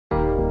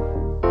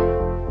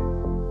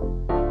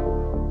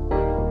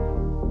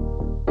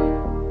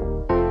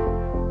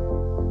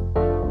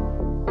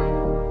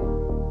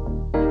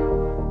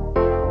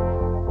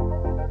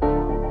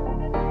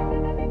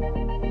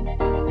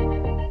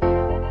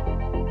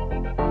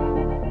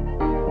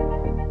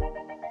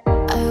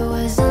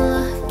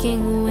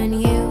talking when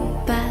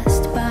you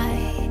passed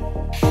by.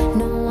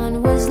 No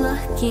one was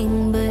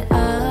looking, but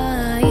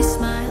I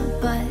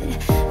smiled.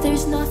 But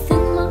there's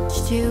nothing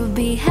much to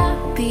be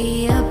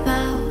happy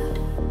about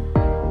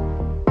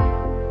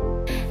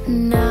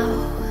now.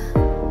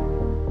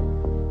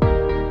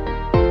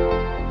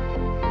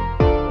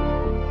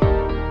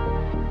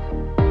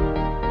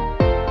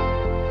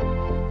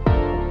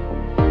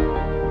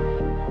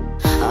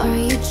 Are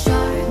you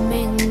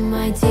charming,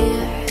 my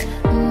dear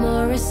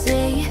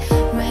Morrissey?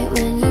 Right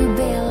when you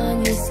bail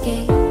on your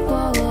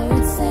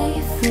skateboard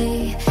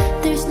safely.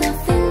 There's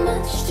nothing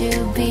much to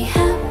be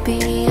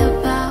happy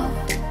about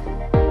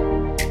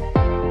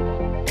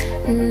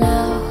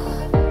now.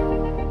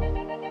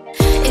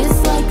 It's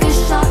like a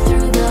shot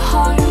through the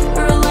heart,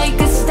 or like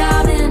a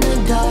stab in the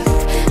dark.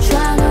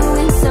 Trying to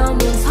win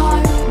someone's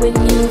heart when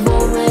you've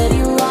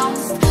already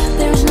lost.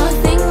 There's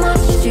nothing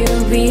much to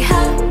be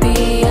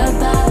happy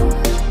about.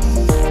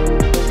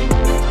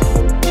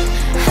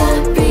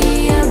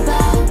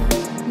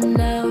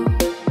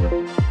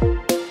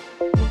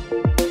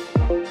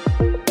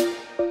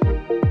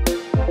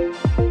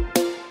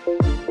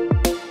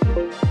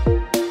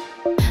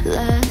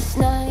 Last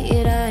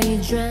night I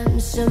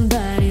dreamt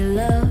somebody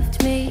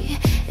loved me.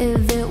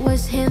 If it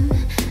was him,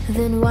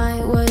 then why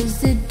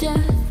was it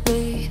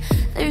deathly?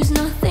 There's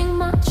nothing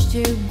much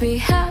to be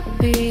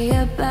happy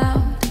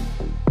about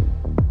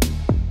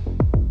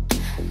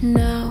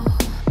now.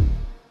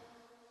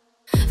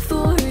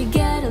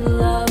 Forget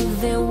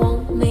love, it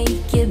won't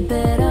make it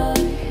better.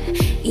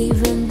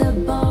 Even the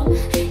bomb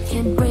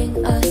can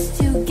bring us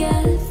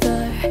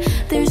together.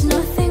 There's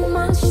nothing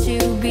much to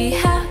be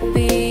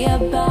happy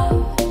about.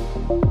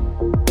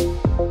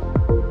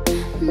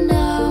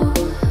 No,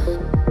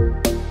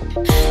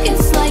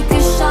 it's like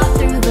a shot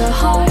through the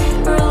heart,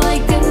 or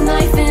like a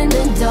knife in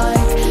the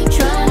dark.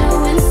 Trying to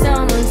win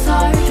someone's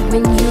heart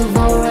when you've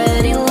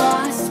already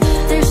lost.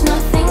 There's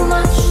nothing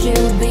much to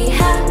be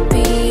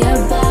happy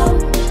about.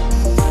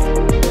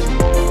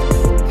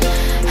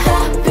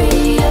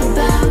 Happy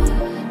about.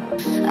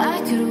 I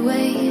could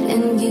wait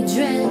and get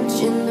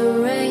drenched in the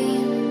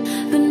rain,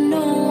 but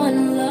no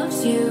one loves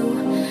you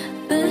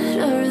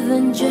better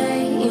than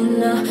Jane.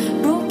 A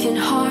broken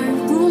heart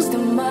rules the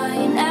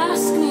mind.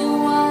 Ask me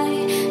why,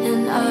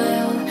 and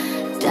I'll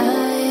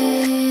die.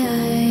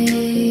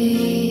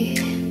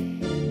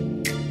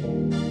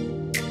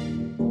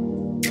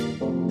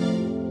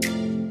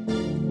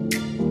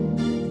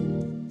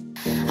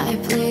 I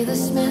play the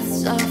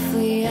Smiths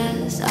softly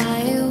as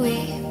I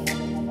weep.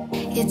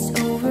 It's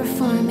over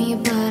for me,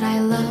 but I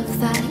love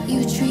that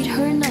you treat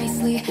her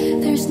nicely.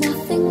 There's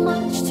nothing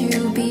much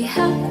to be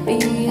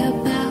happy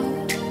about.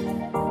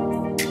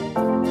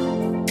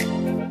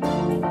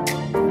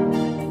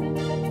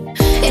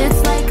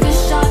 It's like a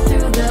shot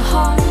through the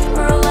heart,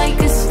 or like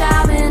a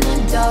stab in the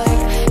dark.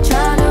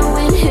 Trying to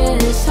win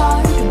his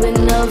heart when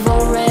I've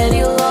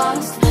already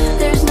lost.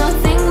 There's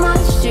nothing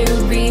much to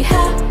be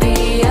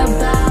happy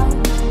about.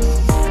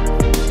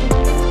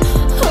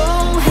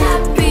 Oh,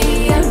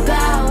 happy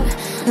about.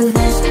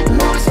 This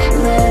last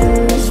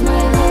letter is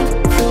my love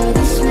for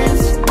the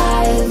Smiths.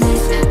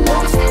 This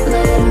last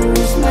letter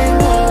is my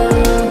love.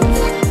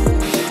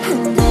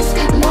 This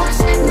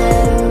last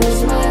letter is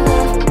my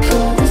love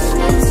for the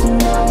Smiths.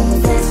 No,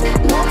 this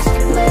last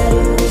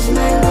letter is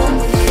my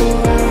love for.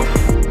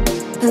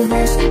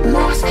 This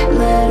last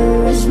letter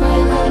is my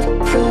love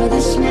for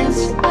the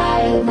Smiths.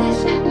 This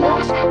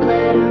last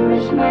letter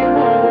is my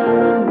love.